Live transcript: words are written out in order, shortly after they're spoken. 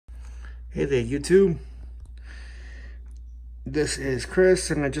Hey there, YouTube. This is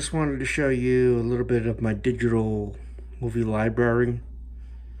Chris, and I just wanted to show you a little bit of my digital movie library.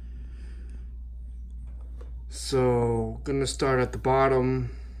 So, gonna start at the bottom,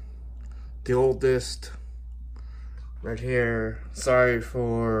 the oldest, right here. Sorry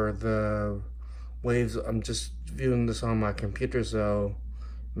for the waves. I'm just viewing this on my computer, so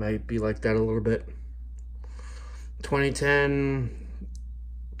it might be like that a little bit. 2010,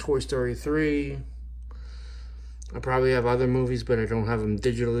 Toy Story 3. I probably have other movies, but I don't have them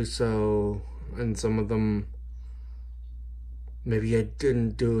digitally, so, and some of them maybe I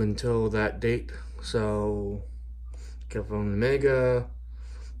didn't do until that date. So, California Omega,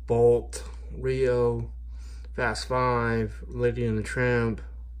 Bolt, Rio, Fast Five, Lady and the Tramp,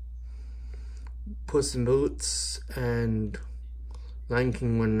 Puss in Boots, and Lion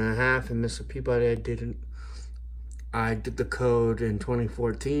King 1.5, and Mr. Peabody I did the code in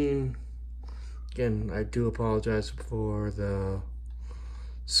 2014. Again, I do apologize for the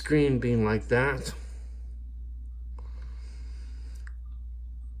screen being like that.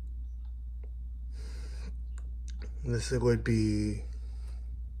 This will be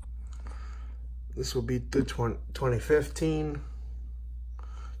the 2015.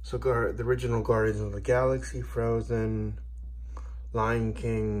 So the original Guardians of the Galaxy, Frozen, Lion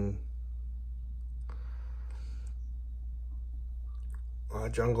King,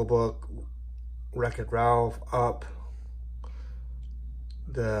 Jungle Book, Wreck-It Ralph, Up,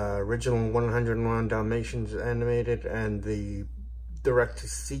 the original 101 Dalmatians animated, and the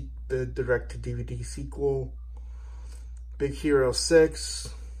direct-to-DVD sequel, Big Hero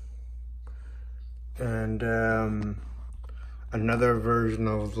 6, and another version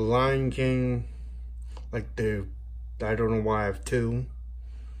of The Lion King, I don't know why I have two.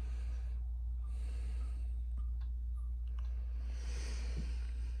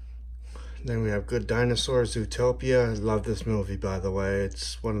 Then we have Good Dinosaurs, Zootopia. I love this movie, by the way.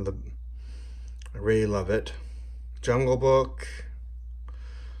 It's I really love it. Jungle Book,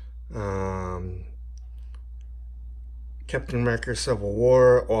 Captain America Civil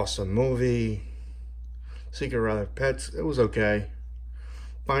War, awesome movie. Secret Rather Pets, it was okay.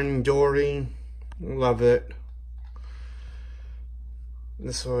 Finding Dory, love it.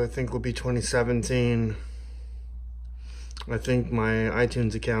 This one I think will be 2017. I think my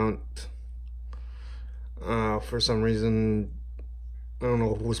iTunes account, for some reason, I don't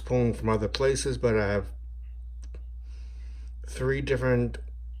know who's pulling from other places, but I have 3 different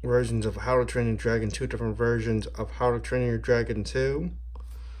versions of How to Train Your Dragon, 2 different versions of How to Train Your Dragon 2,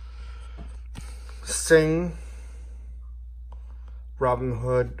 Sing, Robin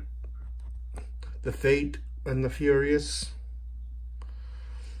Hood, The Fate and the Furious,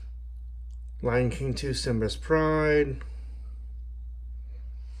 Lion King 2, Simba's Pride,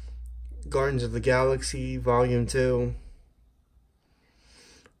 Guardians of the Galaxy Volume 2,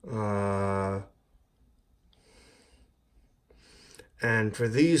 and for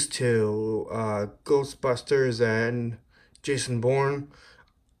these two, Ghostbusters and Jason Bourne,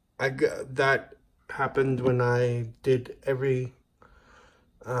 that happened when I did every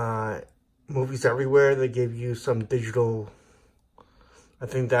Movies Everywhere. They gave you some digital. I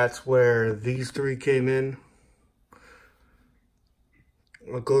think that's where these 3 came in.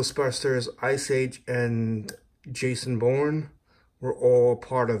 Ghostbusters, Ice Age, and Jason Bourne were all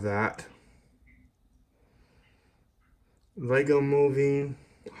part of that. Lego Movie,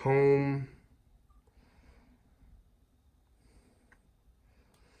 Home,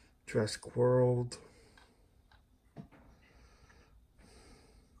 Jurassic World,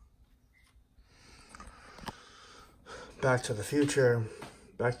 Back to the Future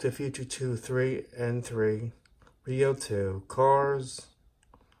 2, 3, and 3, Rio 2, Cars,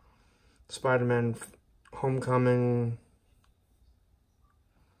 Spider-Man Homecoming,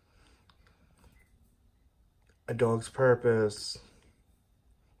 A Dog's Purpose,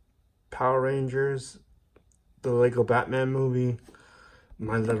 Power Rangers, the Lego Batman movie,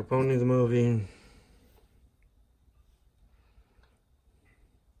 My Little Pony the movie,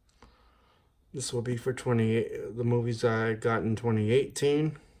 this will be for the movies I got in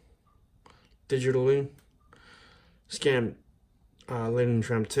 2018, digitally, Lady and the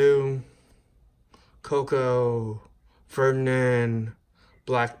Tramp 2, Coco, Ferdinand,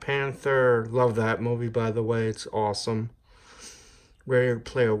 Black Panther, love that movie, by the way, it's awesome. Ready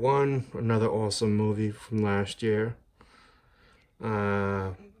Player One, another awesome movie from last year.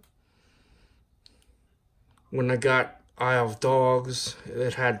 When I got Isle of Dogs,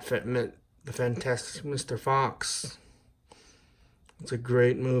 it had the Fantastic Mr. Fox. It's a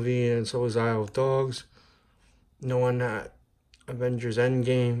great movie, and so is Isle of Dogs. No one Avengers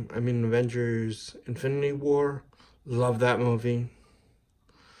Infinity War. Love that movie.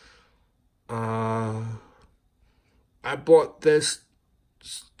 I bought this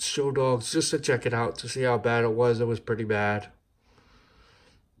Show Dogs just to check it out, to see how bad it was. It was pretty bad.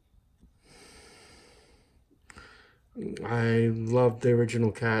 I loved the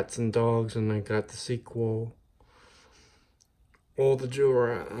original Cats and Dogs, and I got the sequel. All the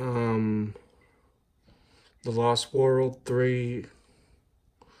The Lost World 3,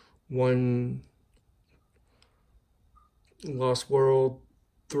 Lost World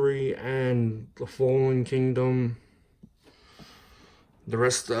 3, and The Fallen Kingdom. The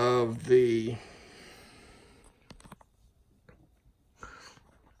rest of the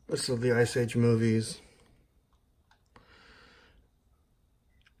Ice Age movies.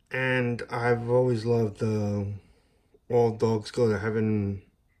 And I've always loved the All Dogs Go to Heaven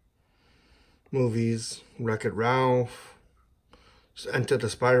movies. Wreck-It Ralph, Enter the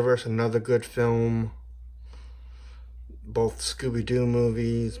Spider-Verse, another good film. Both Scooby-Doo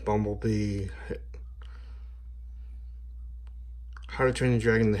movies, Bumblebee, How to Train Your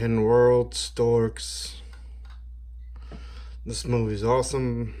Dragon, The Hidden World, Storks. This movie's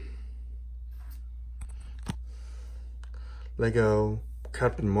awesome. Lego,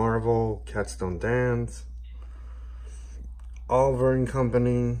 Captain Marvel, Cats Don't Dance, Oliver and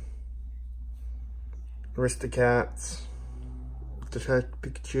Company, Aristocats, Detective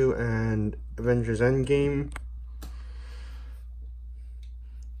Pikachu, and Avengers Endgame.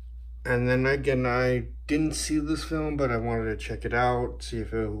 And then again, I didn't see this film, but I wanted to check it out, see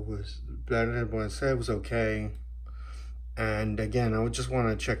if it was better. When I said it was okay. And again, I would just want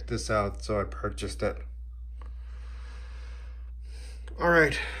to check this out, so I purchased it.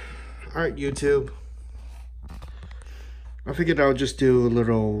 Alright, YouTube. I figured I would just do a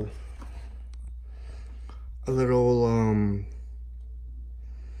little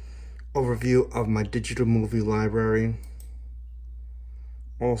overview of my digital movie library.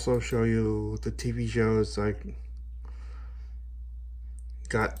 Also show you the TV shows. I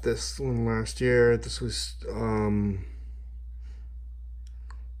got this one last year. This was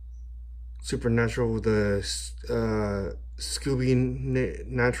Supernatural, the Scooby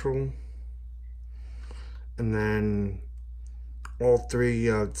Natural, and then all 3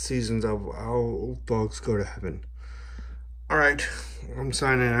 seasons of All Dogs Go to Heaven. Alright, I'm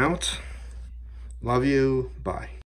signing out. Love you. Bye.